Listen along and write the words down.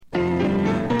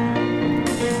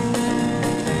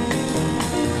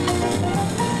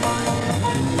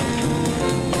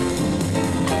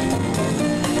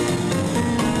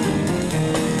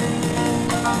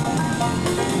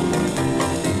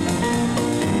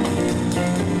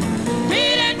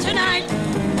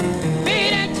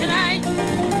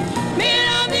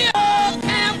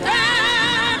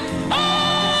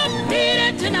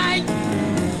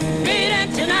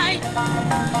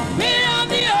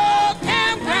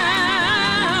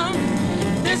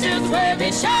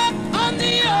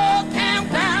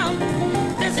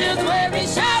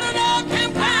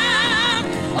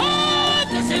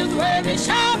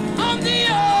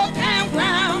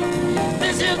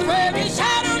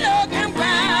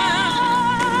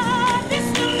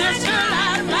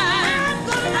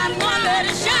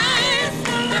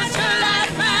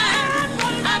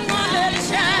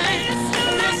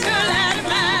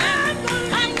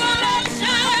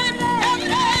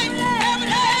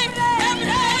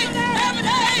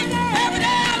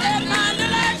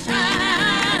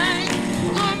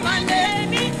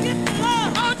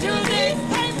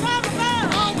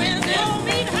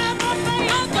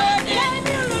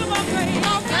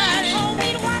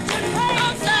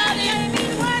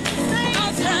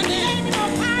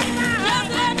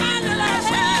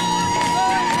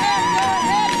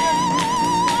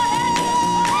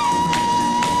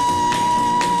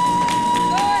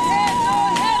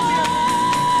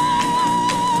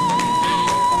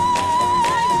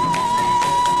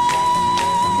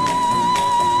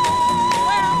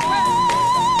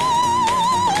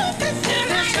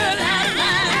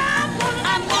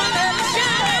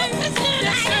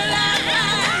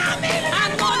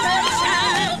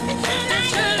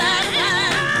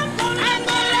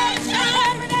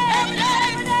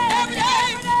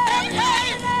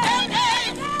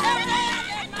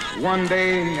One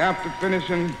day after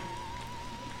finishing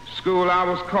school, I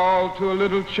was called to a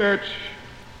little church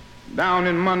down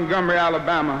in Montgomery,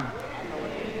 Alabama.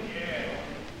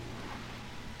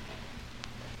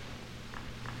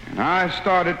 And I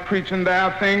started preaching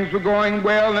there. Things were going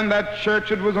well in that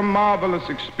church. It was a marvelous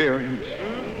experience.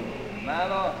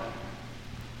 But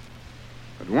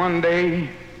one day,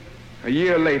 a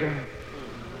year later,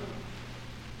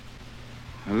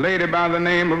 a lady by the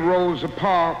name of Rosa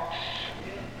Parks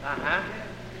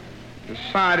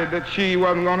decided that she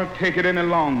wasn't going to take it any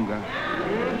longer.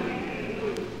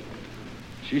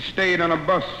 She stayed in a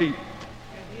bus seat.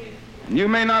 And you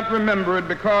may not remember it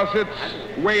because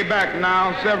it's way back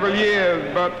now, several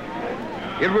years, but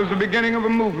it was the beginning of a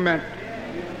movement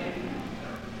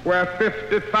where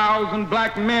 50,000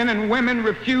 black men and women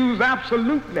refused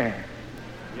absolutely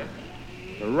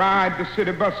to ride the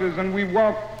city buses, and we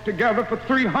walked together for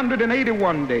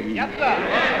 381 days. Yes, sir.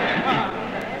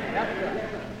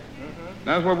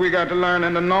 That's what we got to learn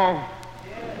in the North.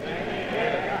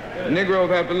 Negroes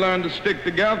have to learn to stick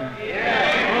together.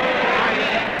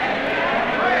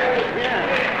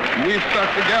 We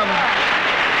stuck together.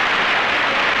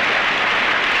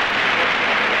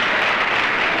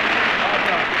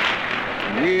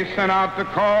 We sent out the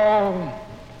call.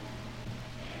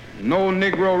 No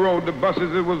Negro rode the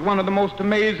buses. It was one of the most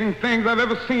amazing things I've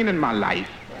ever seen in my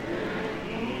life.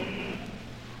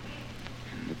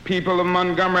 The people of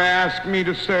Montgomery asked me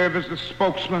to serve as the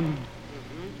spokesman.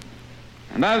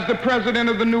 And as the president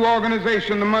of the new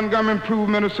organization, the Montgomery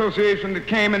Improvement Association, that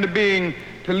came into being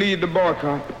to lead the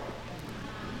boycott,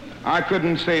 I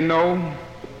couldn't say no.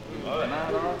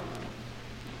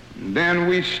 And then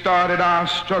we started our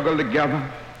struggle together.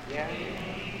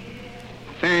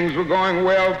 Things were going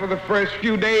well for the first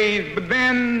few days, but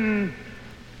then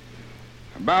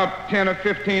about 10 or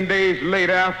 15 days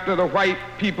later, after the white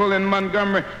people in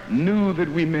Montgomery knew that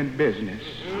we meant business,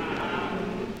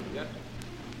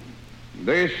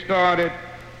 they started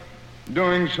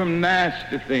doing some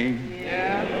nasty things.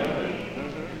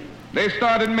 They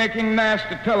started making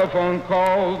nasty telephone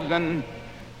calls, and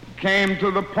came to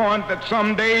the point that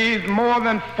some days more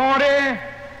than 40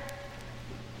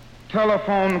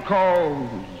 telephone calls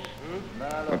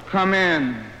would come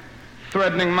in,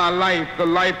 threatening my life, the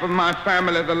life of my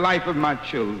family, the life of my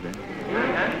children.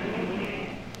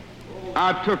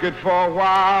 I took it for a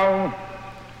while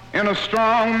in a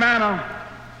strong manner,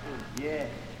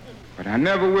 but I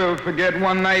never will forget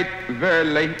one night very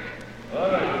late.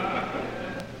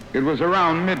 It was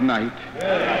around midnight.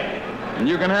 And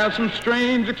you can have some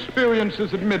strange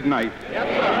experiences at midnight.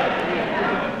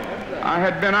 I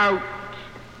had been out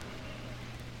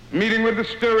meeting with the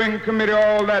steering committee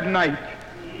all that night.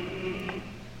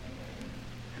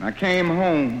 And I came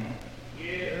home.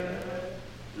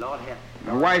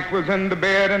 My wife was in the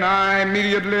bed, and I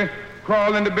immediately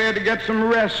crawled into bed to get some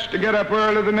rest, to get up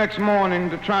early the next morning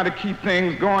to try to keep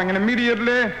things going. And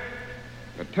immediately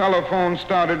the telephone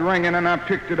started ringing, and I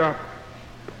picked it up.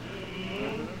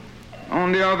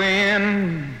 On the other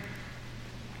end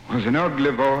was an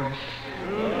ugly voice.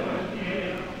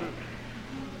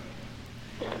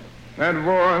 That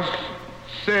voice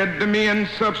said to me in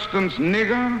substance,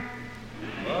 "Nigger,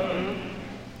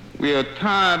 we are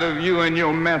tired of you and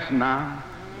your mess now.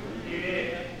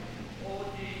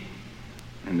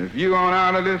 And if you aren't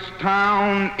out of this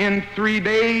town in 3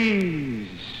 days,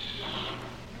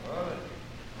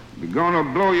 we're gonna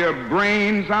blow your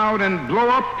brains out and blow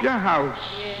up your house."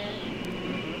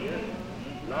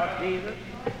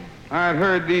 I had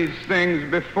heard these things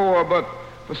before, but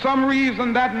for some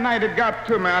reason that night it got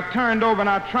to me. I turned over and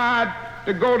I tried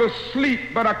to go to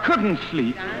sleep, but I couldn't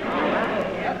sleep. I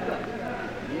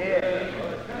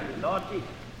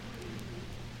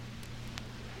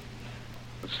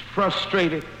was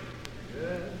frustrated,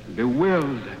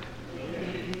 bewildered.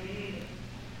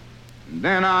 And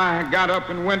then I got up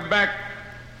and went back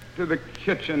to the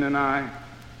kitchen, and I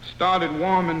started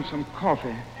warming some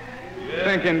coffee,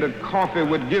 thinking that coffee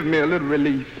would give me a little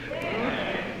relief.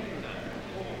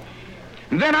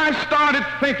 And then I started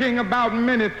thinking about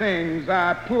many things.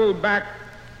 I pulled back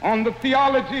on the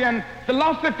theology and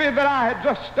philosophy that I had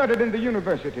just studied in the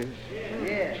universities,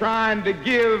 trying to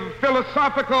give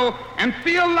philosophical and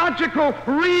theological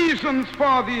reasons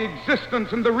for the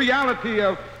existence and the reality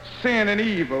of sin and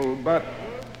evil, but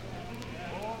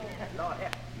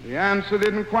the answer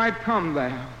didn't quite come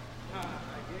there.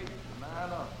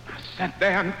 I sat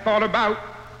there and thought about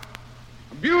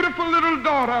a beautiful little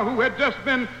daughter who had just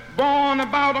been born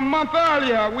about a month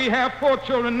earlier. We have 4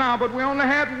 children now, but we only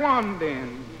had 1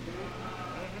 then.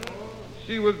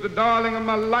 She was the darling of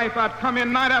my life. I'd come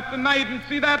in night after night and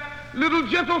see that little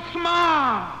gentle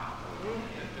smile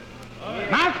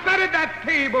And I sat at that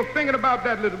table thinking about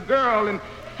that little girl and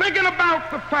thinking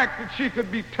about the fact that she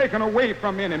could be taken away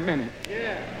from any minute.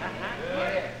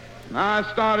 And I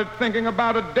started thinking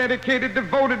about a dedicated,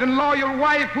 devoted, and loyal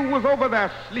wife who was over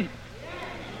there asleep.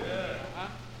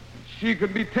 She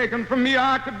could be taken from me,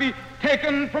 I could be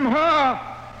taken from her.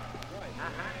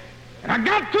 And I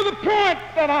got to the point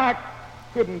that I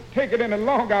couldn't take it any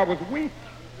longer. I was weak.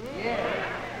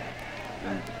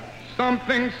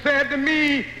 Something said to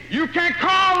me, you can't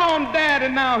call on Daddy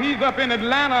now. He's up in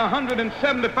Atlanta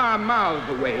 175 miles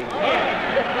away.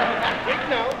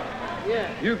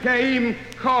 You can't even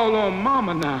call on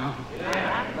Mama now.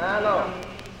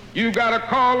 You got to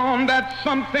call on that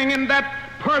something and that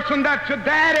person that your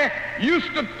daddy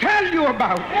used to tell you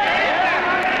about.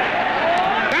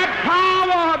 That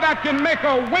power that can make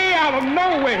a way out of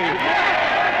no way.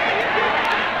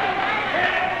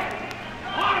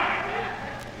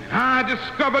 I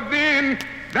discovered then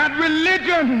that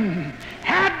religion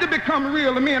had to become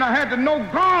real to me, and I had to know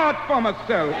God for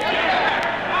myself.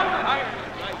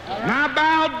 And I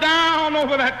bowed down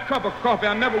over that cup of coffee.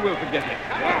 I never will forget it.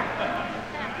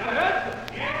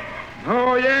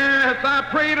 Oh, yes, I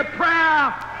prayed a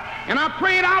prayer, and I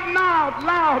prayed out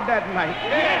loud that night.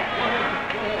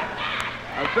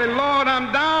 I said, Lord,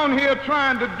 I'm down here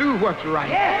trying to do what's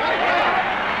right.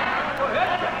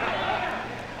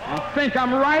 I think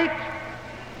I'm right.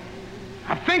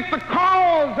 I think the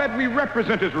cause that we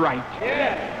represent is right.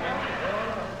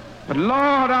 But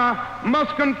Lord, I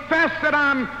must confess that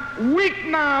I'm weak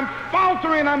now, I'm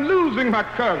faltering, I'm losing my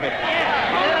courage.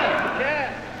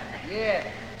 It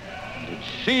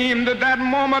seemed at that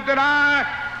moment that I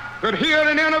could hear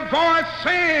an inner voice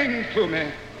saying to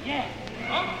me,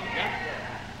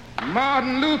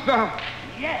 Martin Luther,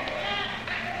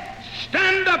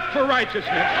 stand up for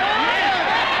righteousness.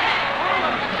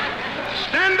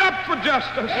 Stand up for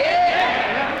justice.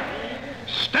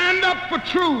 Stand up for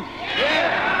truth.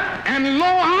 And lo,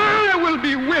 I will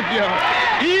be with you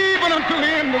even until the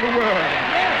end of the world.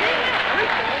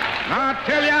 I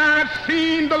tell you, I've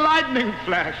seen the lightning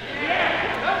flash.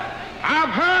 I've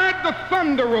heard the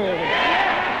thunder roll.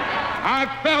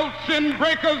 I've felt sin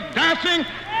breakers dashing,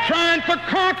 trying to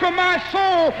conquer my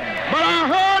soul. But I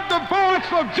heard the voice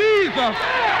of Jesus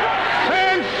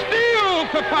saying still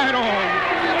to fight on.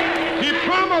 He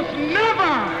promised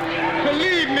never to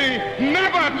leave me,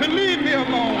 never to leave me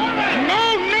alone.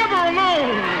 No, never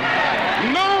alone.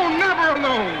 No, never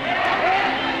alone.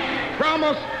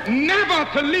 Promised never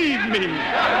to leave me.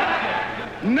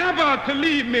 Never to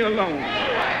leave me alone.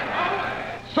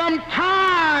 Sometimes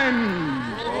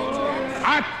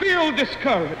I feel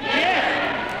discouraged.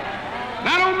 And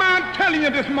I don't mind telling you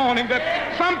this morning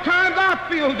that sometimes I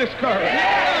feel discouraged.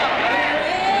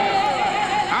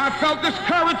 I felt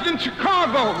discouraged in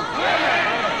Chicago.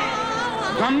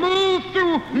 I moved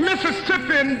through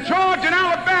Mississippi and Georgia and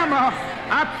Alabama.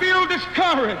 I feel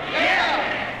discouraged.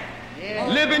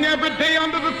 Living every day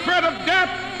under the threat of death,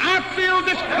 I feel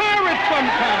discouraged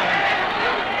sometimes.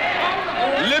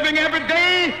 Living every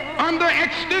day under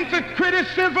extensive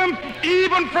criticism,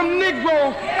 even from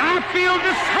Negroes, I feel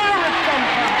discouraged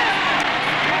sometimes.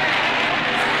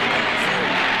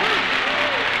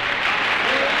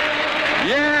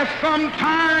 Yes,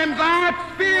 sometimes I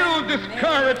feel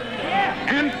discouraged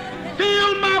and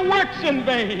feel my works in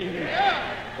vain.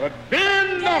 But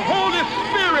then the Holy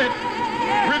Spirit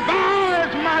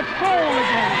revives my soul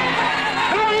again.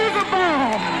 There is a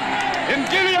balm in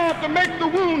Gilead to make the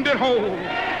wounded whole.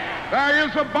 There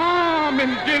is a balm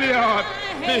in Gilead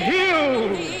to heal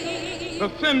the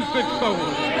sin-sick soul.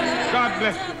 God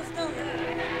bless you.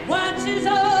 Watches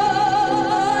over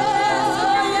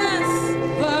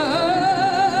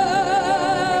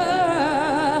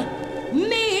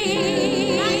me.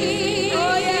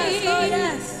 Oh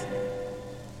yes.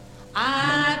 I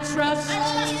trust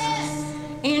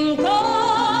in God.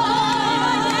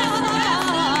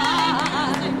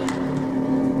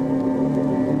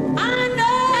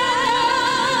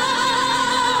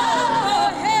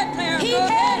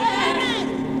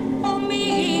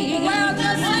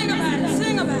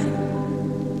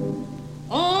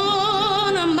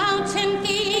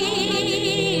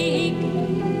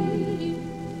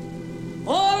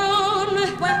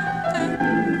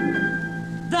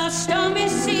 Stormy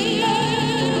sea.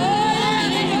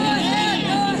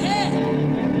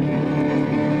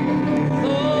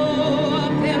 Oh,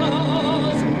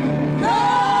 billows roll,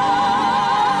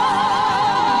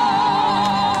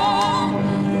 roll,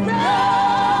 roll.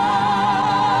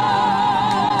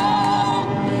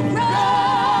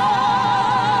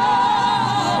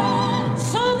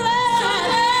 So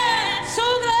glad, so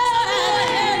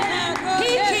glad,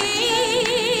 He keeps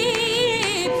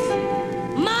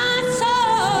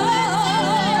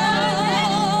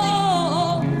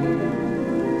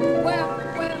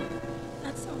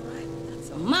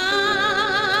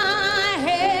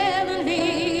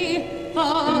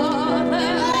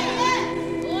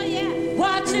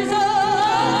watches over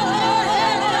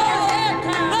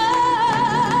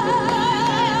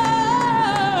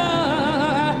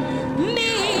me.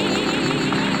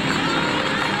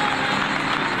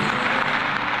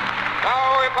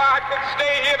 Now, if I could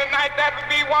stay here tonight, that would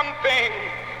be one thing.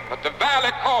 But the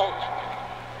valley calls.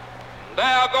 There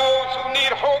are those who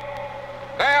need hope.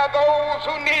 There are those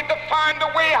who need to find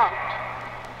a way out.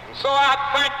 And so I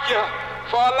thank you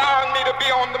for allowing me to be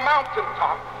on the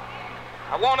mountaintop.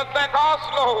 I want to thank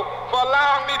Oslo for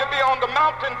allowing me to be on the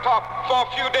mountaintop for a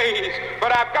few days, but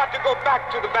I've got to go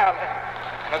back to the valley.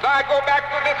 And as I go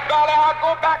back to this valley, I'll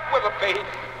go back with a faith.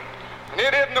 And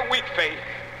it isn't a weak faith.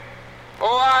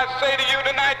 Oh, I say to you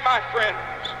tonight, my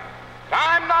friends,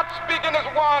 I'm not speaking as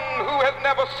one who has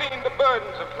never seen the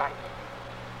burdens of life.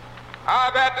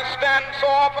 I've had to stand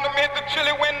so often amid the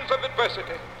chilly winds of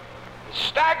adversity,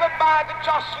 staggered by the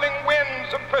jostling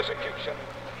winds of persecution.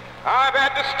 I've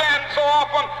had to stand so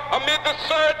often amid the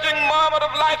surging murmur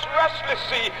of life's restless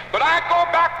sea, but I go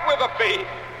back with a faith.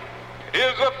 It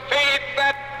is a faith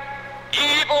that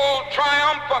evil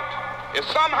triumphant is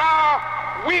somehow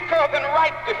weaker than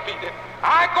right defeated.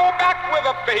 I go back with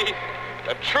a faith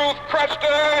that truth crushed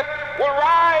earth will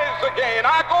rise again.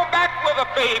 I go back with a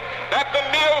faith that the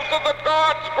mills of the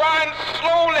gods grind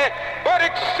slowly but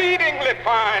exceedingly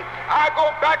fine. I go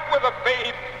back with a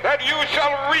faith that you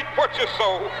shall reap what you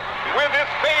sow. With this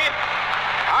faith,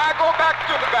 I go back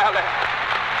to the valley.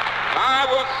 I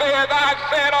will say, as I've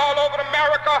said all over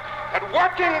America, that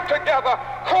working together,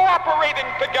 cooperating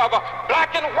together,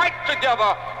 black and white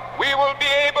together, we will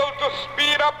be able to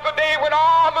speed up the day when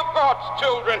all of God's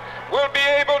children will be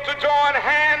able to join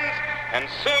hands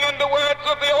and sing in the words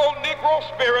of the old Negro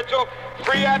spiritual,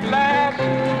 free at last,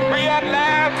 thank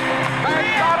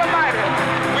God Almighty,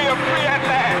 we are free at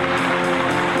last.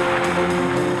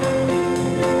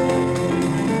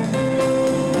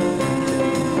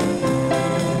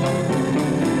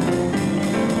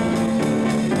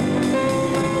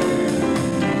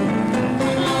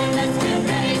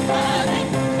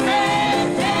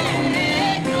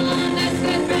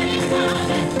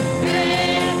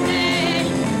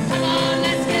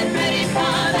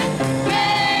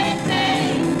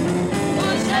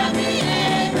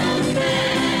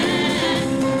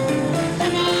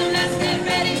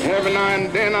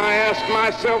 Then I ask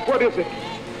myself, what is it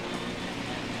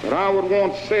that I would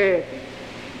want said?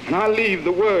 And I leave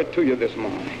the word to you this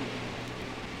morning.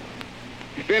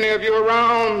 If any of you are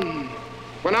around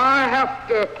when I have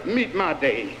to meet my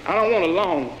day, I don't want a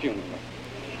long funeral.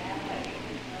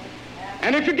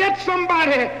 And if you get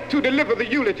somebody to deliver the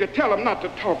eulogy, tell them not to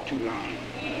talk too long.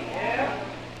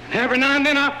 Every now and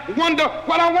then I wonder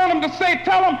what I want them to say.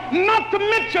 Tell them not to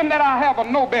mention that I have a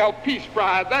Nobel Peace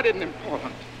Prize. That isn't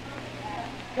important.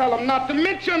 Tell them not to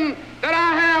mention that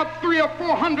I have 300 or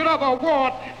 400 other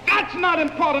awards. That's not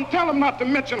important. Tell them not to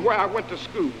mention where I went to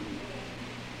school.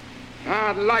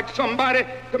 I'd like somebody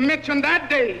to mention that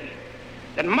day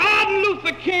that Martin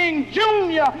Luther King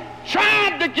Jr.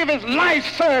 tried to give his life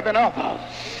serving others.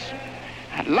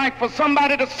 I'd like for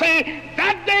somebody to say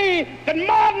that day that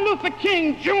Martin Luther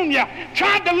King Jr.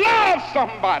 tried to love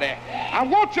somebody. I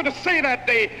want you to say that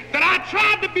day that I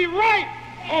tried to be right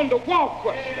on the walk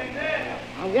question.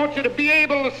 I want you to be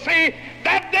able to say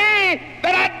that day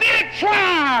that I did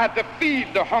try to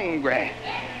feed the hungry.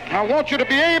 I want you to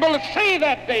be able to say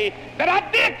that day that I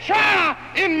did try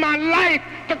in my life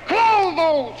to clothe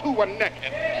those who were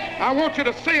naked. I want you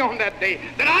to say on that day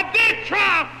that I did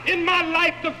try in my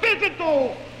life to visit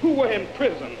those who were in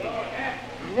prison.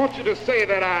 I want you to say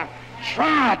that I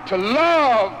tried to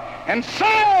love and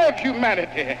serve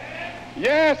humanity.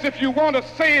 Yes, if you want to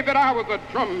say that I was a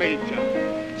drum major,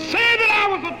 say that I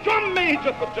was a drum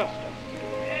major for justice.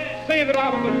 Say that I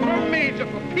was a drum major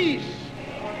for peace.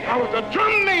 I was a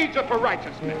drum major for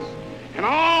righteousness. And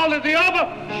all of the other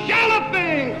shallow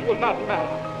things will not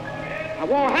matter. I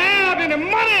won't have any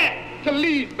money to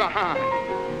leave behind.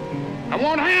 I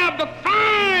won't have the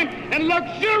fine and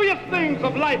luxurious things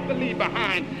of life to leave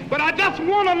behind, but I just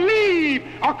want to leave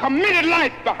a committed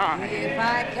life behind.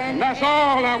 And that's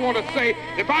all I want to say.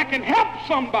 If I can help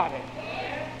somebody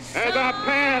as I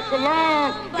pass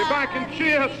along, if I can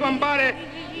cheer somebody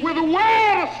with a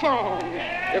word of song,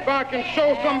 if I can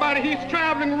show somebody he's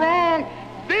traveling wrong,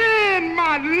 then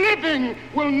my living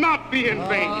will not be in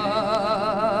vain.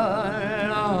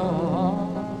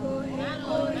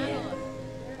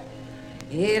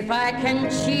 If I can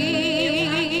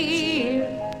cheer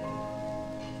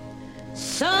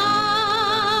somebody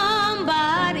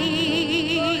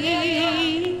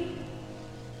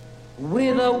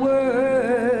with a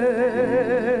word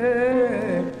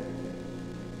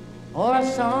or a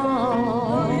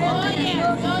song,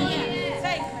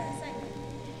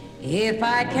 if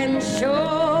I can show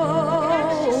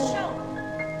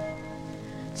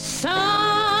somebody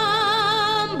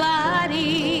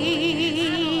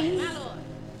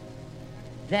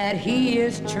that he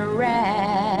is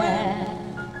traveling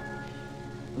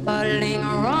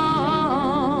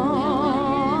wrong,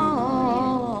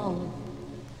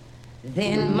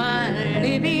 then my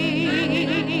living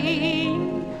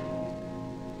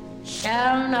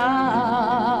shall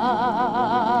not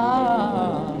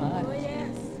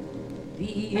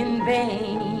be in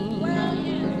vain.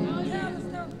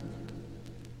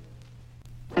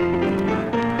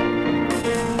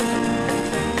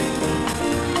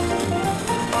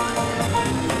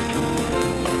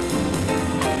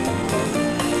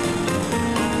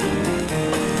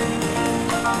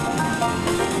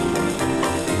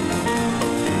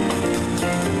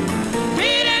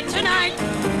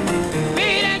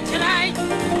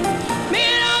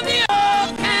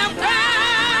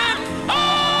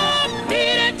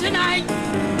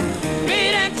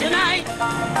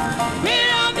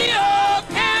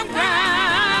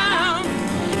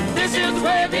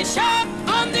 Shout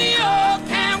on the old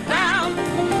campground.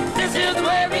 This is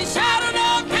where we shout on the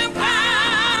old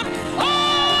campground.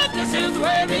 Oh, this is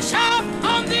where we shout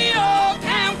on the old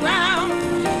campground.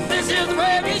 This is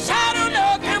where we shout on the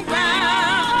old campground.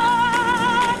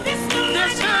 This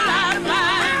light of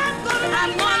mine,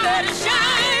 I'm gonna let it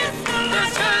shine.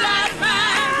 This light of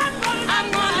mine, I'm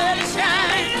gonna let it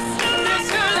shine. This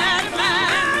light of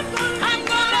mine, I'm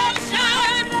gonna let it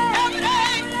shine. Every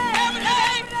day, every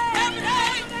day, every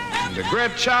day. The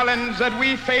great challenge that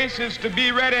we face is to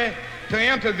be ready to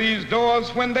enter these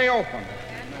doors when they open.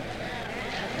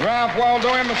 Ralph Waldo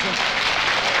Emerson.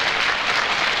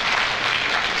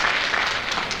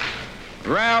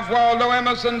 Ralph Waldo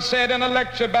Emerson said in a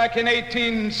lecture back in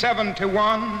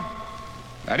 1871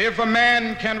 that if a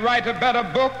man can write a better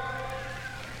book,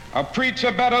 or preach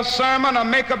a better sermon, or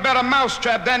make a better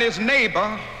mousetrap than his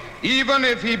neighbor, even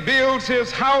if he builds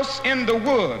his house in the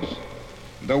woods,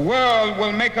 the world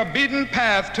will make a beaten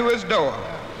path to his door.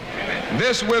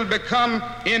 This will become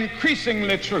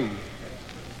increasingly true.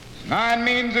 Now it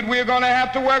means that we're going to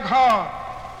have to work hard.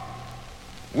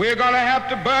 We're going to have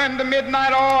to burn the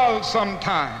midnight oil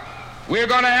sometime. We're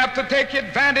going to have to take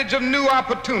advantage of new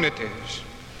opportunities.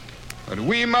 But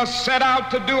we must set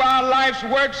out to do our life's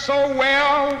work so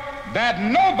well that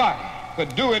nobody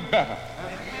could do it better.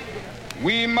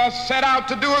 We must set out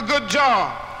to do a good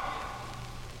job.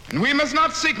 And we must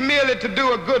not seek merely to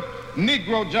do a good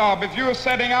Negro job. If you're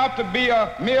setting out to be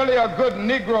merely a good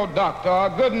Negro doctor, or a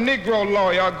good Negro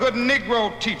lawyer, a good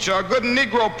Negro teacher, a good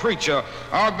Negro preacher,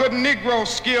 or a good Negro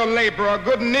skilled laborer, a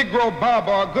good Negro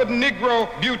barber, a good Negro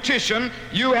beautician,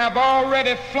 you have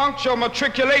already flunked your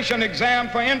matriculation exam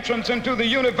for entrance into the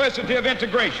University of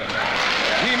Integration.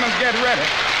 We must get ready.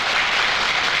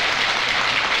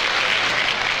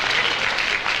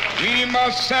 We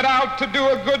must set out to do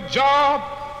a good job,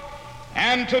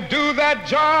 and to do that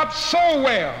job so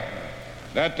well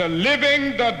that the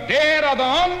living, the dead, or the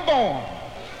unborn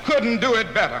couldn't do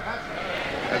it better.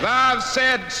 As I've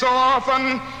said so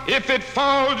often, if it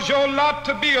falls your lot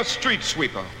to be a street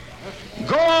sweeper,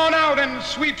 go on out and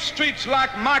sweep streets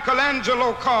like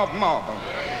Michelangelo carved marble.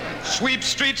 Sweep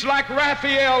streets like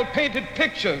Raphael painted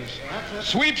pictures.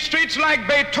 Sweep streets like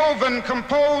Beethoven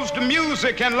composed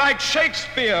music and like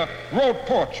Shakespeare wrote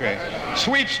poetry.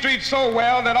 Sweep streets so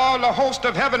well that all the host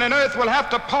of heaven and earth will have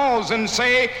to pause and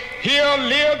say, here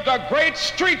lived a great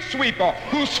street sweeper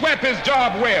who swept his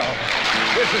job well.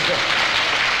 This is it.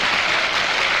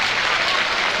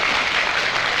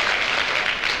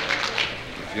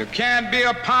 If you can't be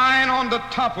a pine on the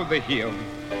top of the hill,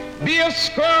 be a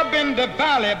scrub in the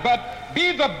valley, but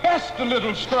be the best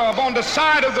little scrub on the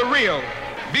side of the rill.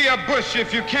 Be a bush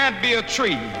if you can't be a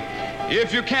tree.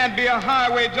 If you can't be a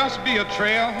highway, just be a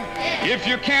trail. If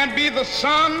you can't be the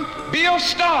sun, be a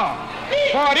star.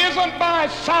 For it isn't by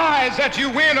size that you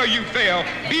win or you fail.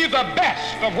 Be the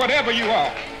best of whatever you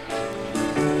are.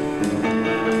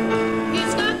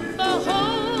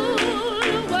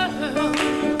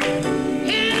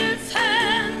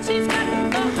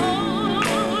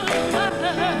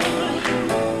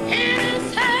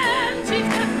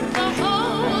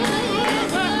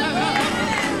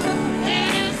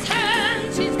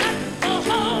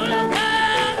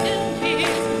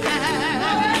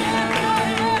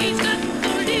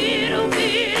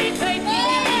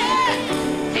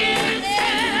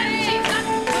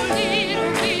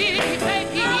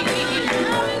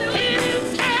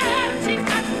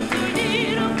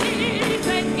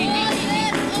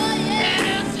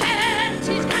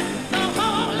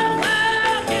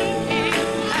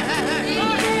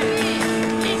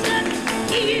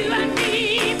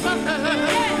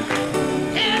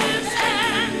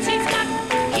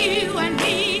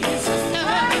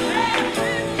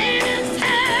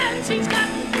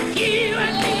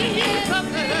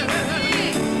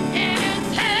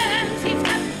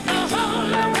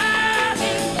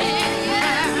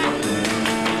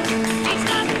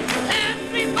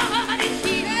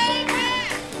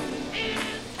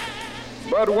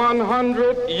 But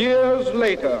 100 years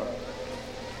later,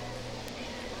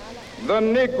 the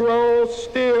Negro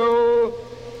still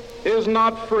is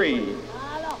not free.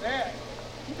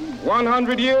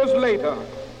 100 years later,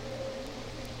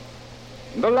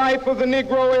 the life of the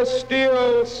Negro is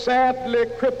still sadly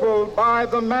crippled by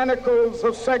the manacles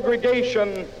of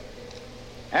segregation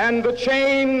and the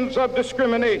chains of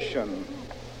discrimination.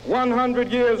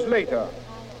 100 years later,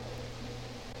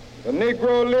 the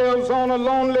Negro lives on a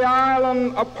lonely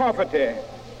island of poverty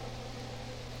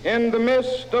in the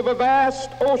midst of a vast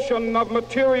ocean of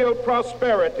material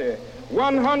prosperity.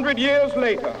 100 years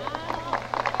later,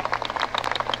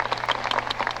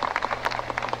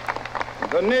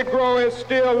 the Negro is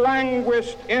still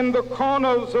languished in the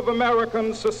corners of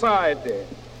American society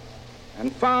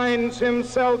and finds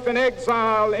himself in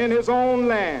exile in his own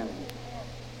land.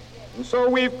 And so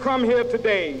we've come here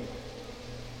today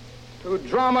to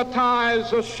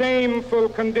dramatize a shameful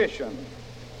condition.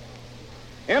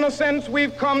 In a sense,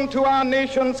 we've come to our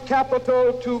nation's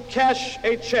capital to cash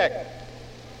a check.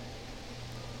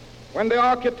 When the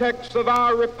architects of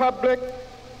our republic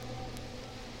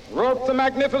wrote the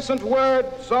magnificent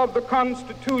words of the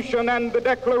Constitution and the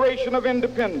Declaration of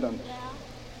Independence,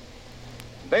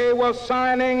 they were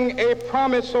signing a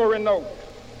promissory note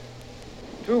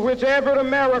to which every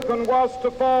American was to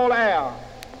fall heir.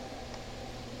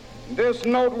 This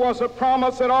note was a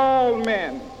promise that all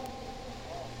men,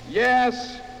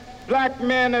 yes, black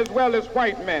men as well as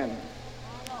white men,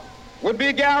 would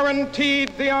be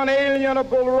guaranteed the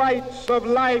unalienable rights of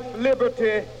life,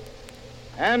 liberty,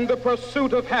 and the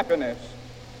pursuit of happiness.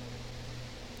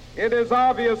 It is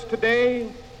obvious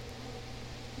today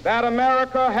that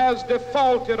America has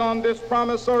defaulted on this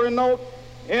promissory note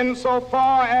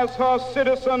insofar as her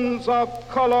citizens of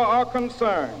color are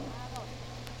concerned.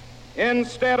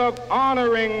 Instead of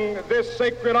honoring this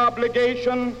sacred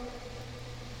obligation,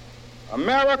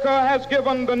 America has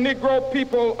given the Negro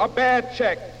people a bad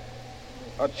check,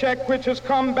 a check which has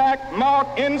come back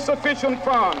marked insufficient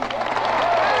funds.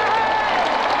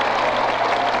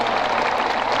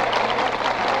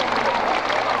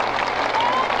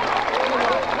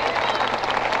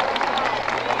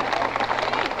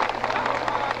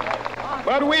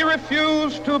 But we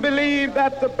refuse to believe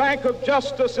that the Bank of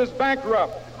Justice is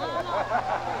bankrupt.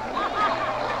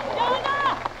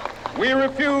 We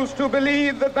refuse to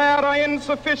believe that there are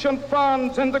insufficient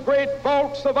funds in the great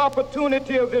vaults of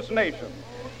opportunity of this nation.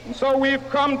 And so we've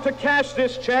come to cash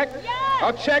this check,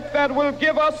 a check that will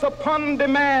give us upon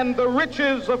demand the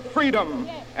riches of freedom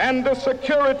and the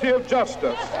security of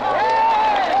justice.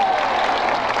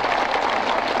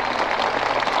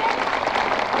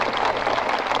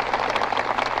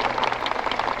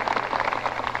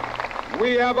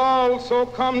 We have also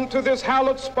come to this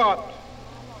hallowed spot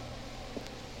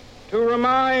to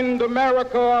remind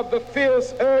America of the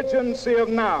fierce urgency of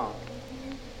now.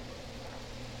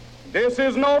 This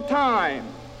is no time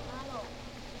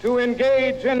to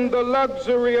engage in the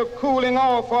luxury of cooling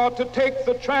off or to take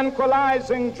the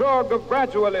tranquilizing drug of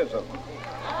gradualism.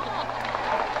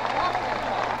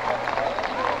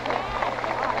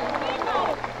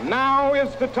 Now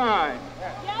is the time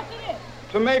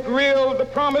to make real the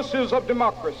promises of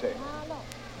democracy.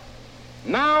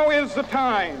 Now is the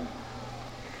time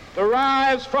to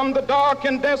rise from the dark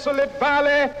and desolate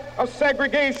valley of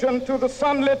segregation to the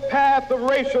sunlit path of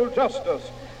racial justice.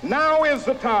 Now is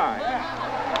the time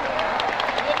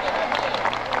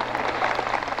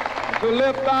to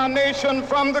lift our nation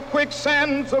from the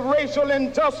quicksands of racial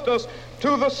injustice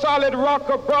to the solid rock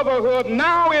of brotherhood.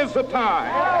 Now is the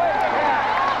time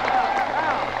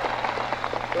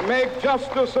to make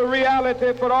justice a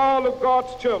reality for all of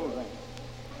God's children.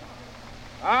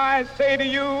 I say to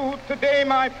you today,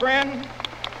 my friend,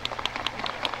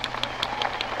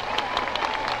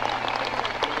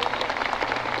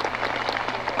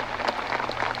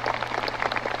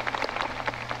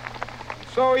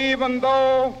 so even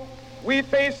though we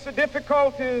face the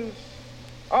difficulties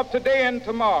of today and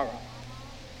tomorrow,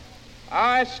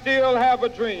 I still have a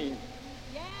dream.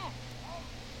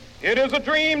 It is a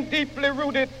dream deeply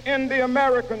rooted in the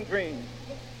American dream.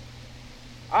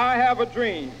 I have a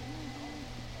dream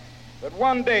that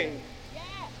one day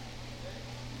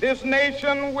this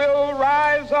nation will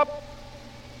rise up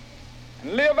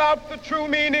and live out the true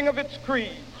meaning of its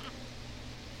creed.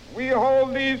 We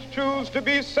hold these truths to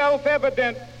be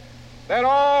self-evident, that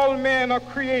all men are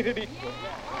created equal.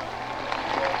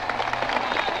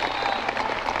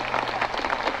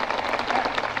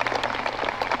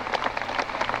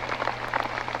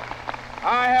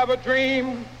 I have a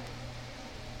dream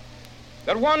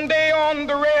that one day on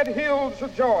the red hills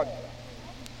of Georgia,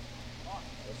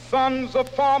 the sons of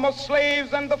former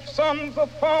slaves and the sons of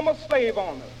former slave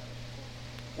owners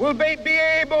will be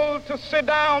able to sit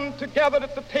down together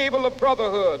at the table of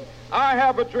brotherhood. I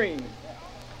have a dream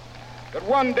that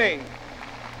one day,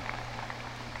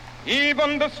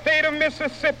 even the state of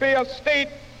Mississippi, a state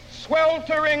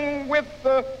sweltering with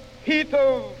the heat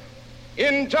of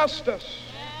injustice,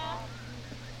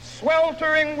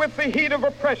 sweltering with the heat of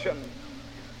oppression,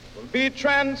 will be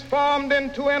transformed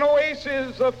into an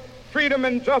oasis of freedom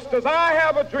and justice. I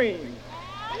have a dream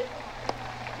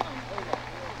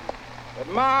that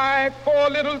my 4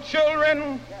 little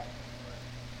children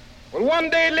will one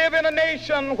day live in a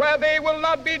nation where they will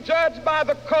not be judged by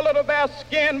the color of their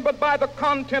skin, but by the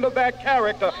content of their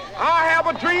character. I have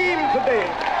a dream today.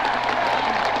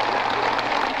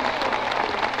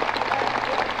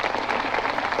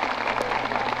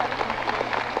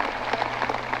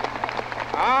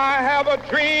 I have a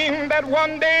dream that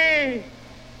one day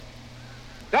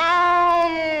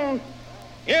down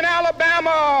in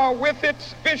Alabama, with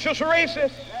its vicious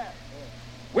racists,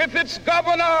 with its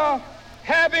governor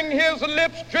having his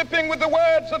lips dripping with the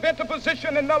words of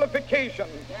interposition and nullification,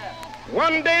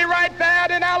 one day right there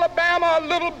in Alabama,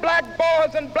 little black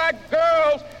boys and black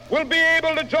girls will be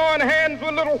able to join hands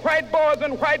with little white boys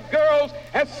and white girls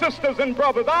as sisters and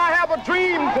brothers. I have a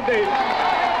dream today.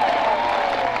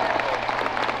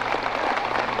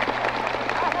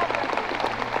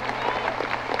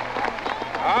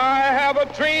 I have a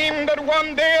dream that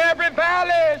one day every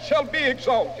valley shall be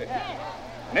exalted,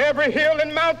 and every hill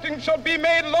and mountain shall be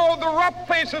made low. The rough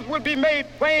places will be made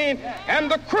plain,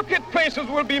 and the crooked places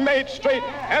will be made straight,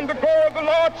 and the glory of the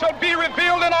Lord shall be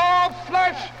revealed, and all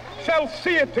flesh shall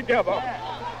see it together.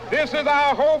 This is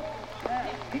our hope.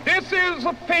 This is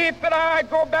a faith that I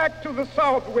go back to the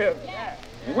South with.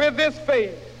 With this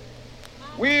faith,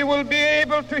 we will be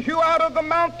able to hew out of the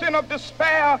mountain of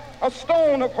despair a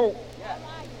stone of hope.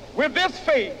 With this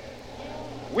faith,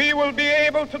 we will be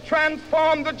able to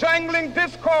transform the jangling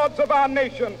discords of our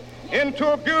nation into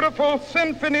a beautiful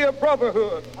symphony of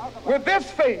brotherhood. With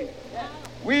this faith,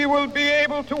 we will be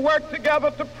able to work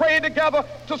together, to pray together,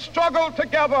 to struggle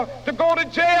together, to go to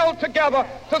jail together,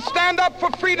 to stand up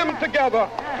for freedom together,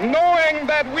 knowing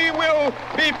that we will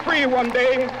be free one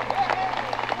day.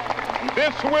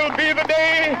 This will be the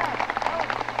day.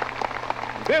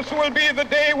 This will be the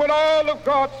day when all of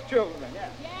God's children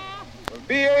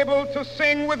be able to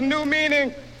sing with new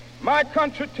meaning, my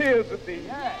country, tears of thee.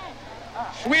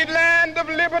 Sweet land of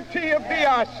liberty, of thee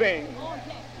I sing.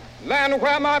 Land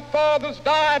where my fathers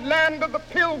died, land of the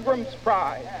pilgrim's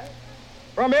pride.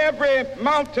 From every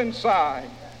mountainside,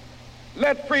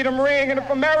 let freedom ring. And if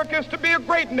America is to be a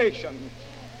great nation,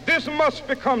 this must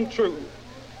become true.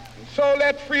 And so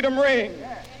let freedom ring.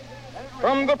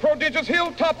 From the prodigious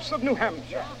hilltops of New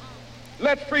Hampshire,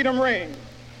 let freedom ring.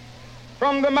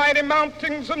 From the mighty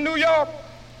mountains of New York,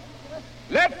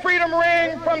 let freedom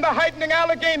ring. From the heightening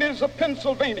Alleghenies of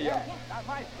Pennsylvania,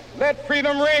 let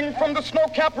freedom ring. From the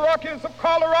snow-capped Rockies of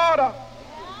Colorado,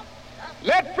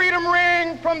 let freedom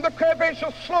ring. From the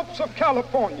curvaceous slopes of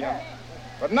California.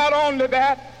 But not only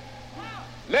that,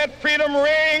 let freedom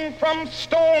ring from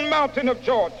Stone Mountain of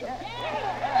Georgia.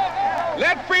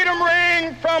 Let freedom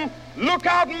ring from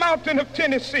Lookout Mountain of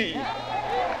Tennessee.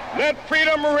 Let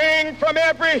freedom ring from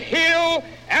every hill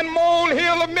and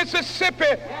molehill of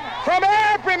Mississippi, from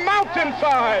every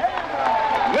mountainside.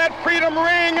 Let freedom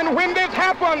ring, and when this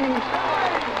happens,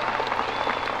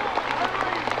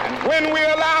 and when we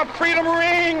allow freedom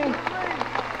ring,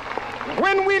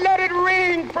 when we let it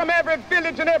ring from every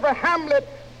village and every hamlet,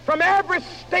 from every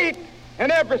state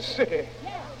and every city,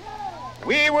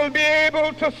 we will be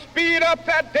able to speed up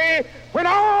that day when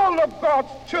all of God's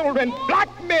children, black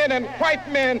men and white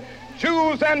men,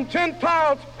 Jews and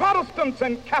Gentiles, Protestants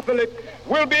and Catholics,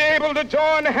 will be able to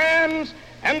join hands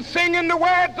and sing in the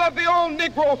words of the old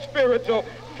Negro spiritual,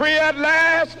 free at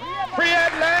last, free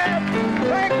at last.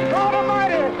 Thank God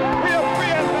Almighty, we are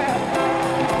free at last.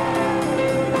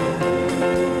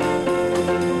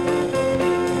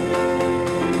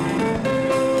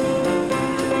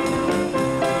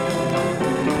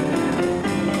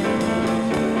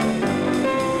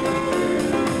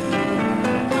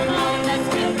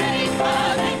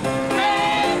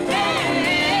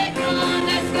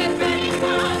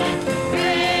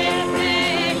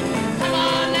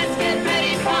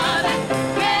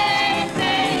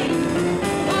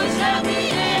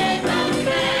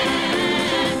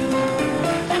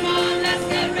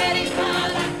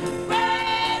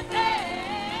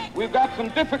 Some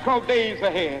difficult days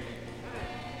ahead,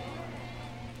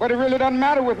 but it really doesn't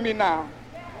matter with me now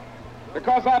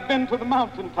because I've been to the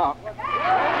mountaintop.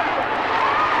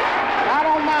 I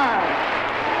don't mind.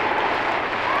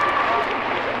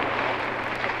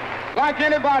 Like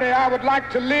anybody, I would like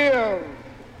to live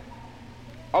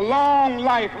a long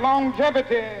life.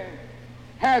 Longevity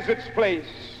has its place.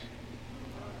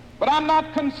 But I'm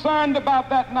not concerned about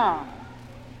that now.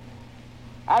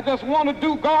 I just want to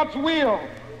do God's will.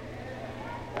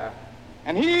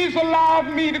 And he's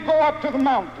allowed me to go up to the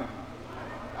mountain.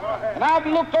 And I've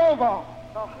looked over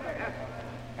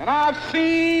and I've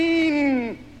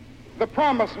seen the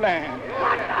promised land.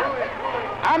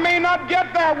 I may not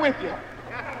get there with you,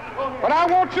 but I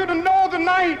want you to know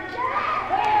tonight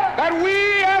that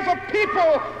we as a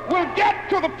people will get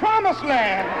to the promised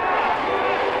land.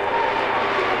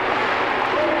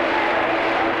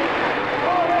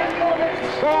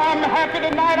 So I'm happy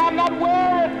tonight. I'm not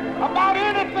worried about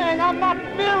anything. I'm not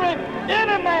fearing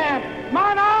any man.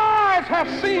 Mine eyes have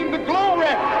seen the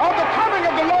glory of the coming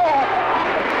of the Lord.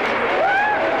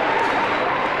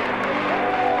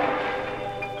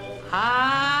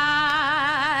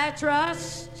 I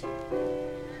trust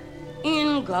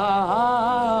in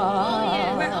God. Oh,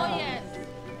 yes. Oh, yes.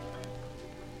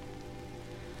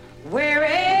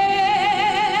 Wherever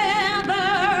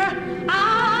I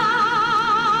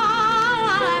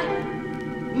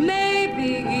may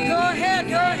be. Go ahead.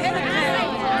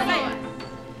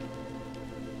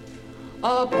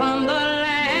 Upon the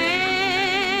land.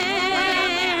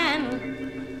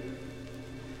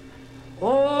 On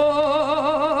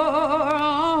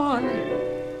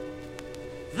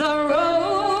the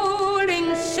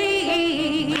rolling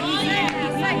sea. Oh, yes.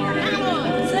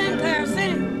 Sing, Claire,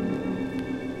 sing.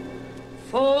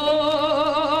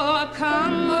 For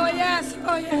come Oh, yes.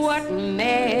 what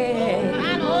may.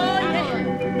 Oh, yes.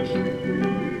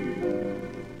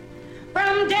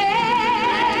 From day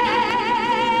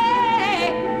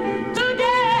to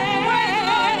day,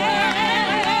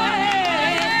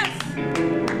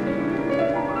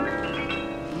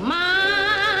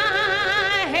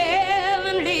 my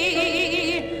heavenly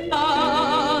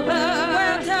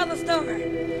Father Tell the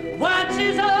story.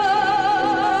 watches over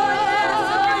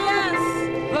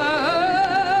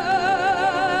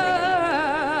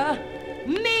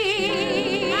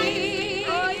me.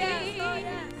 Oh, yes.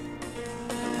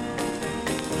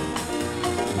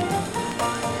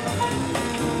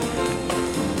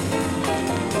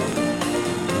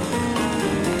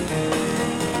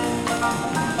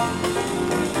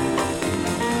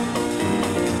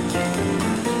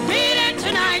 Meet it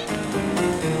tonight.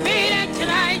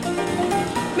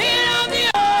 Meet on the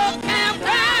old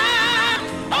campground.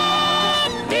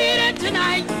 Oh, meet it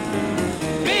tonight.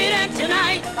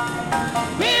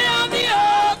 Meet on the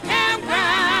old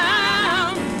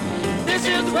campground. This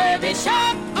is where we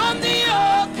shop.